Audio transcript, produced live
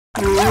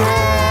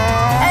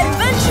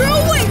Adventure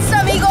awaits,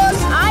 amigos!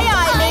 Aye,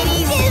 aye,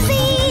 ladies!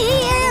 Dizzy!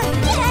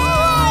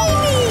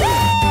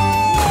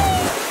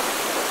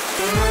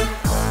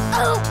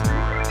 Oh!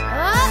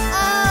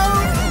 Uh-oh!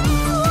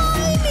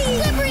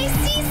 Slippery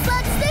sea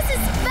slugs, this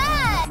is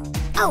bad!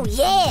 Oh,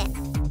 yeah!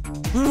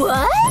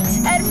 What?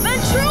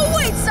 Adventure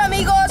awaits,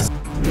 amigos!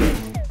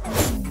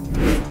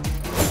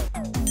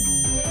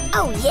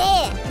 Oh,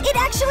 yeah! It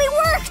actually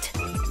worked!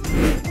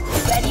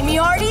 Ready, me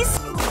hearties?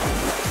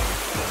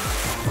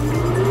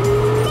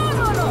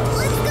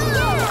 Let's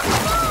go!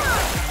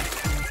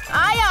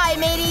 Aye, aye,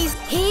 mateys!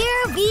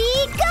 Here we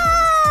go!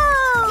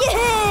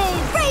 Yay!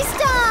 Race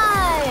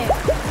time!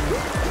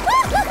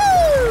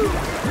 Woo-hoo-hoo!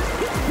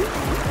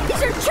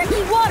 These are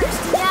tricky waters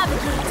to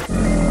navigate.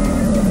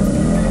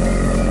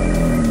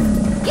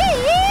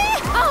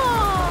 Yee-haw!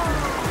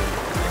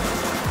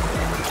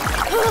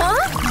 Huh?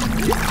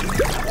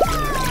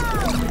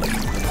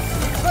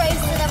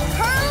 Bracelet of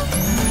pearl,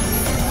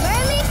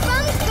 mermaid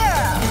from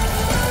girl.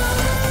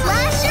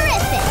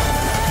 Flasherific,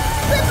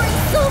 slippery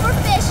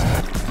silverfish.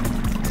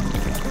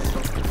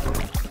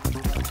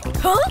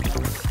 Huh?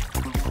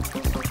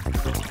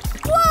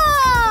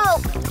 Whoa!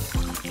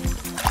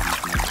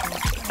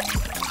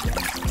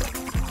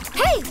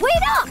 Hey,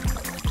 wait up!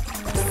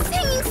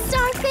 Singing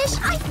starfish,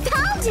 I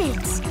found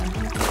it!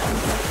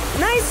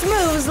 Nice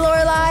moves,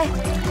 Lorelai!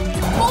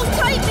 Hold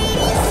tight,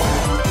 ladies!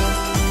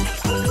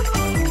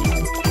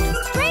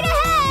 Straight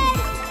ahead!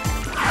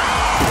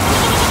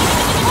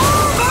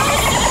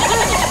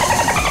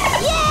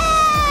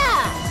 Yeah!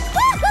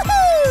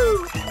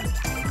 Woo-hoo-hoo!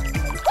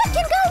 What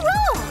can go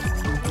wrong?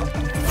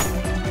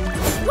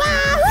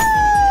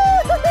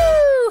 Wahoo!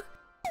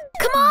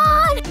 Come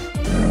on!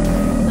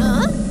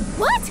 Huh?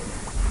 What?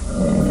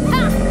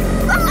 Ha!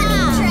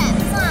 Trap,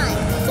 fine!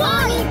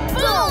 Bonnie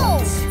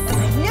bolt! I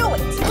knew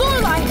it!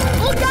 Lorelai,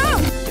 look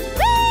out!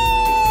 Whee!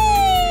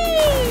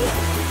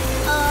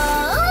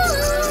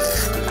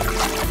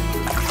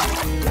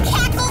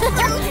 Cackle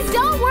fruit!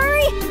 Don't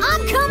worry,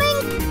 I'm coming!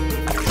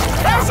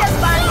 Gracias,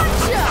 Bonnie!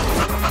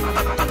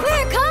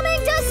 We're coming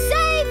to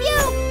save you!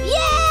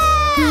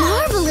 Yeah!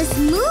 Marvelous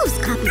moves,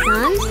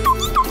 Capizan.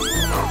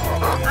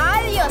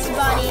 Adios,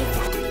 Bonnie!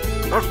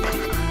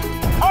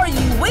 Are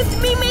you with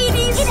me,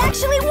 mateys? It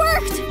actually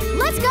worked!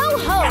 Let's go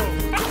home!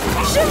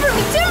 Shiver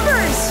me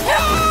timbers!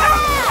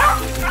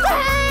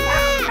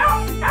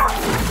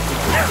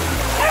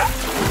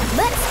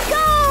 Let's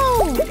go!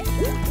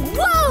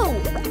 Whoa!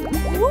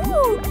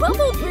 Woo!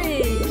 Bubble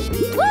bridge!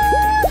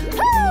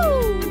 Woo-hoo!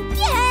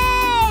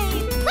 Yay!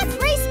 Let's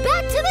race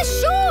back to the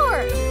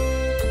shore!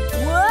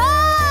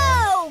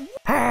 Whoa!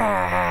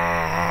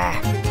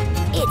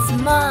 It's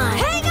mine!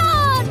 Hang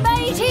on,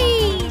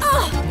 mateys!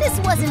 Oh, this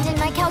wasn't in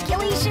my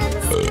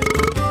calculations.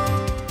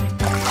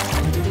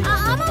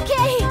 I'm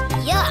okay.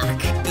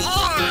 Yuck.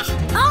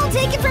 I'll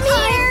take it from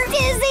here.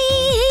 Dizzy!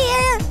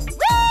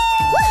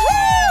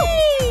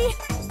 Woohoo!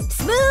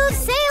 Smooth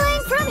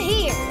sailing from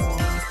here.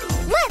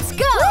 Let's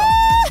go!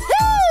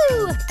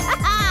 Woohoo!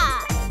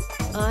 Ha-ha!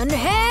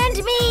 Unhand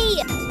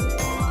me!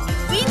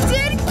 We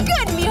did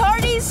good, me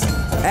hearties!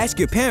 Ask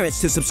your parents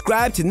to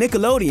subscribe to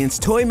Nickelodeon's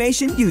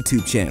Toymation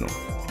YouTube channel.